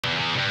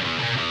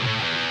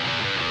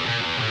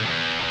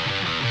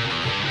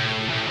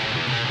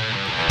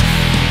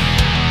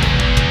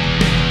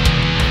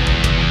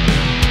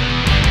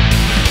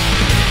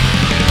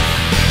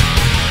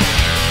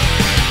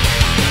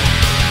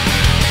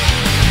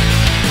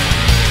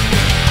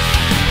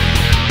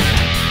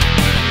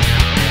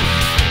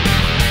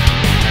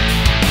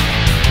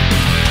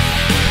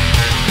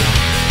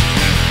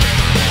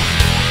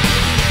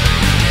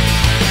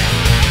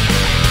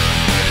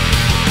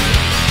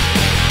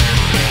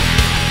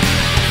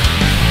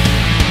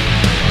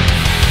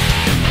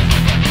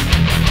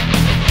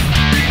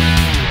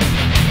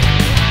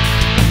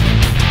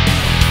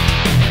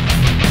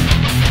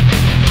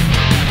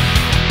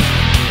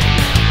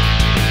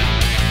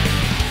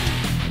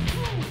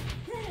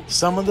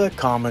Some of the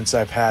comments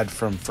I've had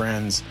from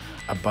friends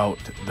about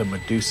the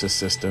Medusa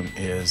system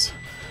is,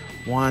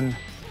 one,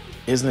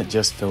 isn't it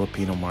just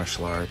Filipino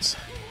martial arts?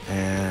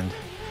 And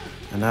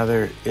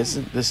another,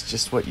 isn't this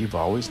just what you've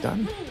always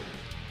done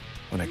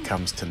when it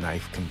comes to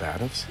knife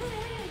combatives?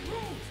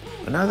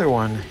 Another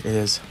one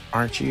is,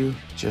 aren't you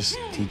just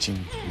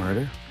teaching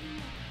murder?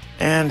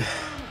 And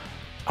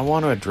I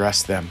want to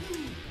address them.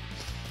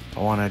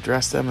 I want to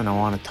address them, and I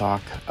want to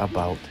talk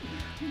about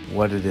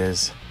what it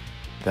is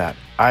that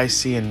I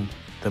see in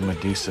the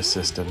Medusa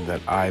system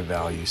that I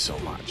value so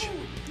much.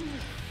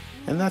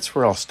 And that's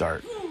where I'll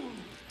start.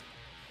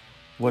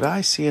 What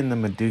I see in the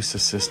Medusa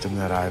system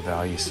that I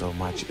value so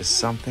much is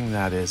something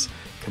that is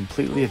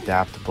completely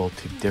adaptable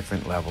to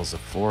different levels of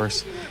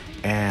force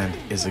and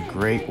is a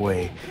great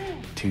way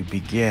to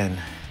begin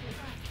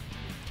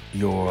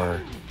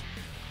your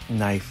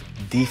knife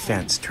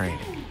defense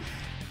training.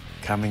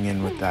 Coming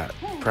in with that,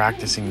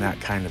 practicing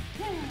that kind of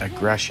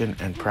aggression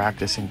and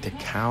practicing to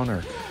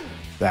counter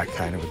that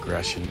kind of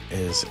aggression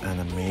is an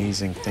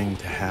amazing thing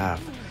to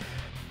have.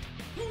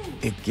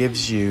 It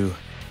gives you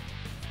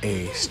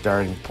a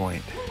starting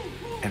point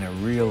and a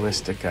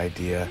realistic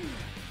idea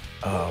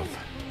of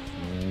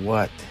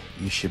what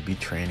you should be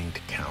training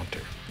to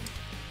counter.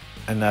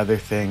 Another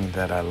thing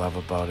that I love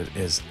about it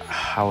is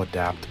how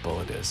adaptable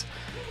it is.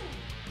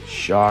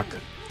 Shock,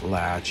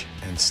 latch,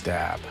 and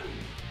stab.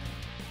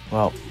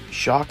 Well,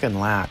 shock and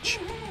latch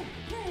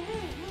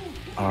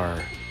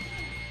are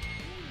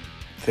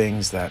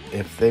things that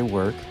if they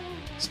work,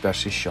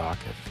 especially shock,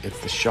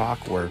 if the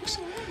shock works,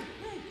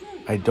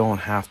 I don't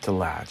have to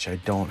latch, I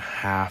don't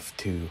have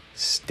to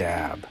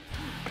stab.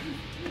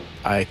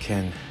 I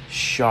can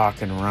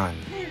shock and run.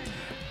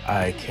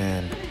 I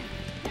can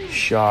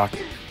shock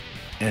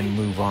and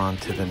move on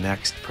to the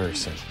next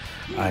person.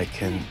 I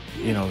can,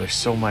 there's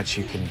so much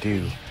you can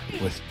do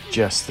with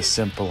just the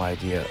simple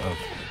idea of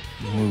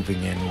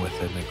moving in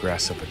with an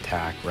aggressive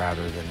attack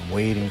rather than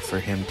waiting for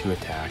him to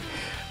attack.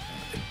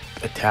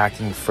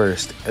 Attacking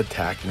first,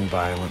 attacking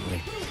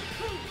violently.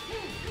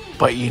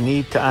 But you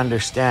need to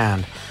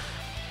understand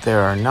there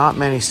are not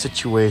many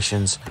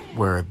situations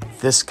where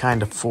this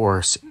kind of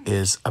force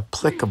is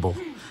applicable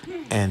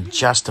and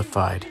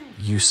justified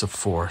use of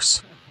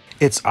force.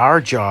 It's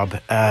our job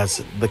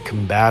as the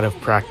combative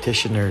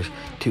practitioners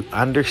to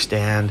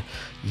understand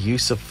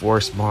use of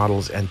force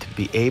models and to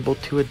be able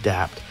to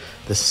adapt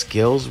the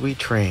skills we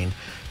train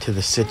to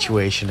the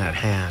situation at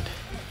hand.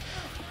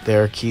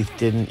 There, Keith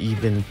didn't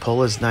even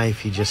pull his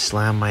knife. He just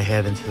slammed my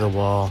head into the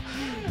wall,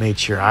 made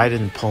sure I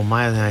didn't pull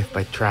my knife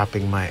by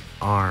trapping my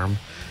arm,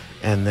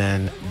 and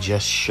then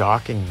just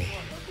shocking me.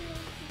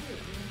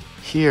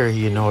 Here,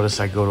 you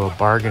notice I go to a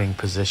bargaining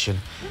position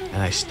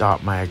and I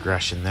stop my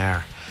aggression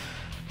there.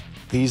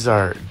 These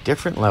are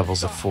different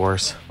levels of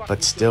force,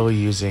 but still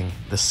using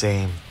the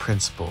same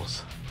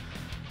principles.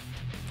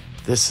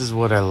 This is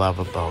what I love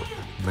about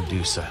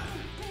Medusa.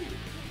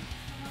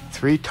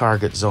 3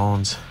 target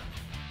zones,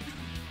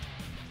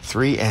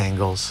 3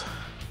 angles,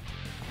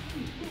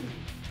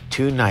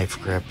 2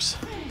 knife grips,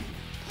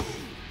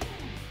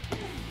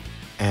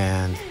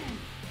 and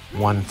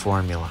 1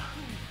 formula,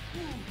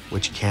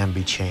 which can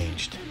be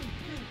changed.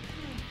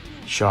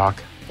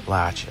 Shock,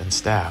 latch, and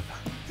stab.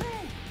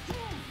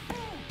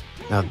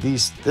 Now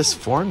this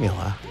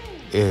formula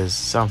is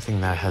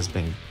something that has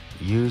been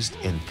used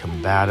in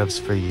combatives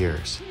for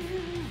years.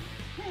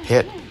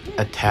 Hit,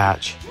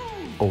 attach,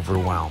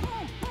 overwhelm.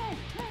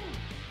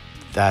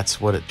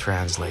 That's what it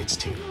translates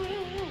to.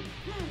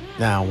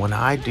 Now, when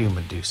I do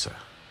Medusa,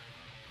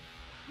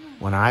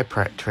 when I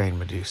train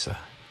Medusa,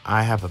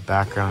 I have a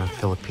background in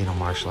Filipino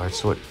martial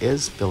arts, so it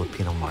is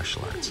Filipino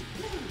martial arts.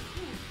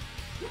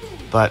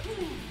 But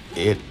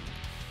it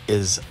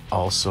is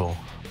also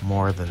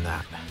more than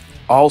that.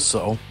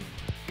 Also,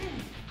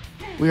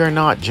 we are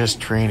not just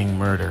training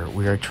murder.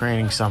 We are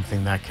training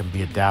something that can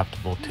be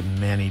adaptable to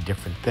many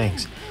different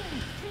things.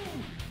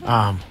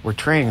 We're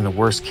training the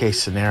worst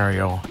case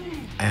scenario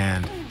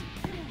and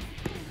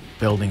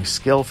building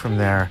skill from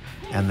there,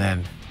 and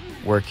then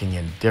working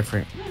in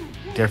different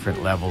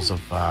levels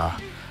of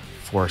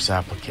force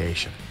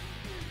application.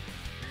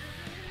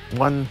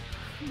 One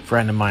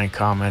friend of mine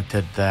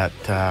commented that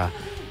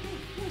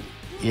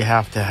you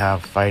have to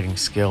have fighting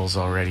skills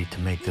already to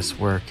make this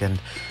work, and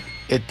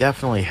it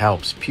definitely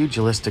helps.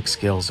 Pugilistic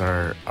skills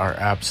are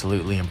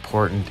absolutely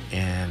important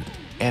in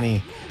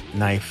any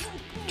knife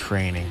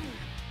training.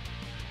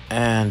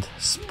 And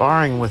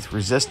sparring with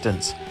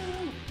resistance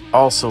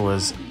also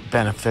is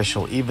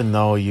beneficial, even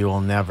though you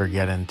will never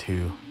get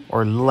into,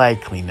 or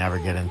likely never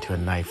get into, a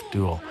knife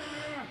duel.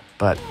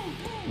 But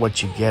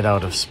what you get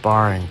out of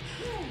sparring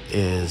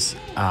is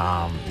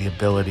the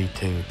ability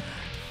to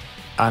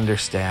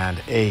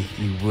understand,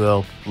 you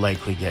will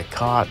likely get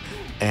caught,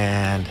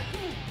 and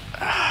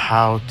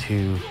how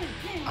to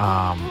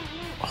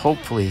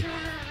hopefully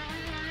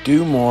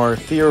do more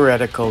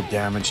theoretical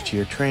damage to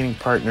your training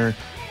partner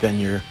than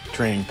your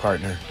training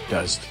partner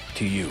does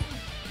to you.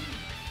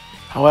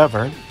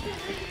 However,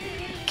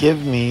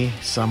 give me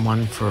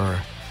someone for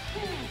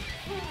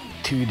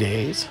 2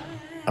 days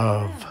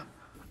of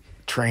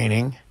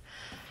training,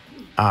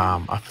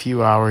 a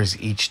few hours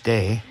each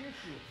day,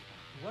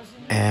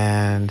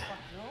 and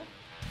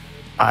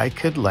I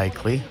could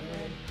likely,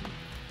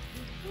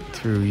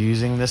 through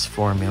using this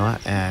formula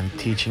and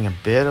teaching a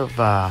bit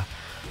of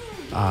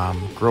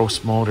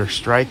gross motor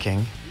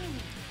striking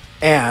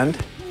and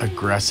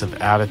aggressive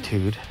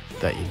attitude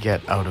that you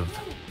get out of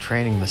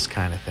training this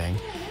kind of thing,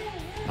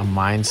 a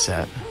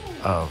mindset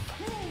of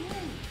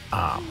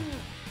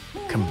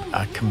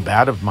a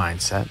combative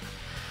mindset,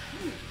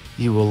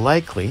 you will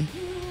likely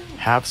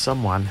have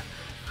someone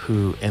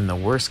who, in the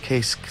worst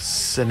case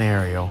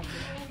scenario,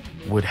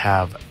 would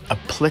have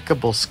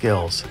applicable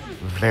skills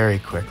very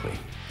quickly.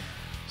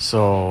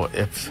 So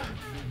if,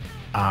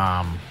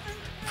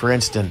 for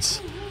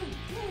instance,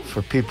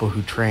 for people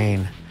who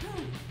train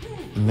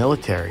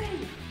military,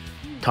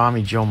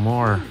 Tommy Joe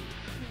Moore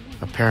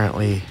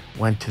apparently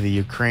went to the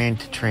Ukraine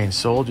to train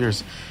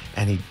soldiers,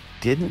 and he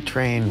didn't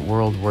train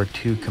World War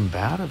II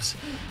combatives,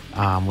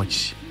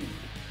 which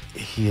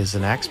he is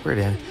an expert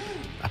in.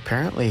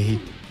 Apparently he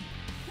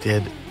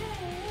did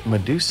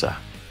Medusa.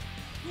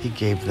 He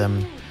gave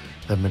them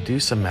the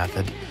Medusa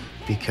method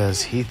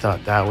because he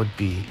thought that would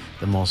be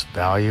the most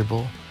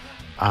valuable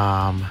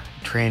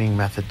training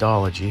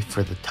methodology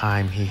for the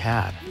time he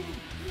had.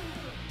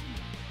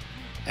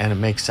 And it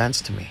makes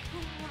sense to me.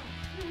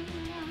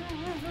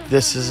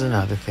 This is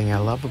another thing I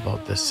love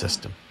about this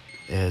system,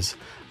 is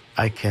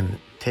I can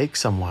take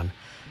someone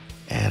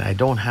and I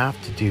don't have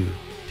to do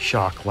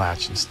shock,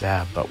 latch, and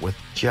stab, but with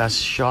just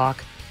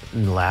shock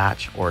and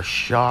latch, or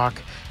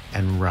shock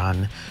and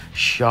run,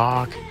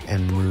 shock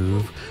and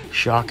move,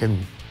 shock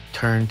and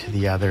turn to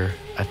the other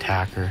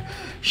attacker,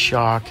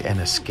 shock and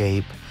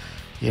escape.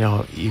 You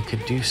know, you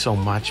could do so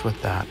much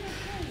with that,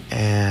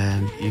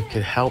 and you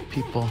could help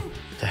people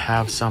to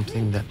have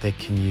something that they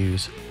can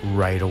use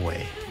right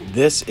away.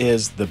 This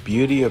is the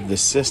beauty of the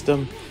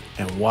system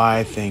and why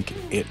I think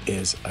it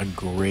is a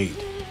great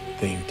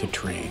thing to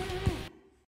train.